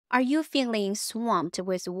Are you feeling swamped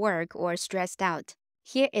with work or stressed out?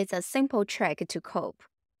 Here is a simple trick to cope.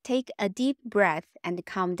 Take a deep breath and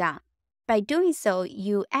calm down. By doing so,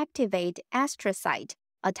 you activate astrocyte,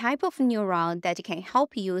 a type of neuron that can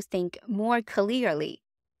help you think more clearly.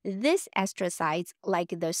 These astrocytes,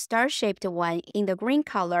 like the star-shaped one in the green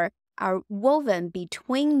color, are woven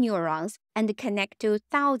between neurons and connect to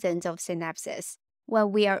thousands of synapses.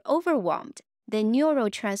 When we are overwhelmed, the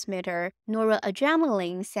neurotransmitter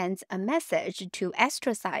noradrenaline sends a message to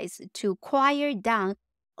astrocytes to quiet down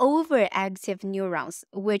overactive neurons,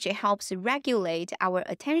 which helps regulate our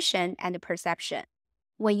attention and perception.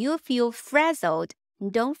 When you feel frazzled,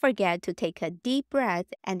 don't forget to take a deep breath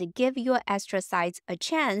and give your astrocytes a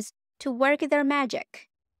chance to work their magic.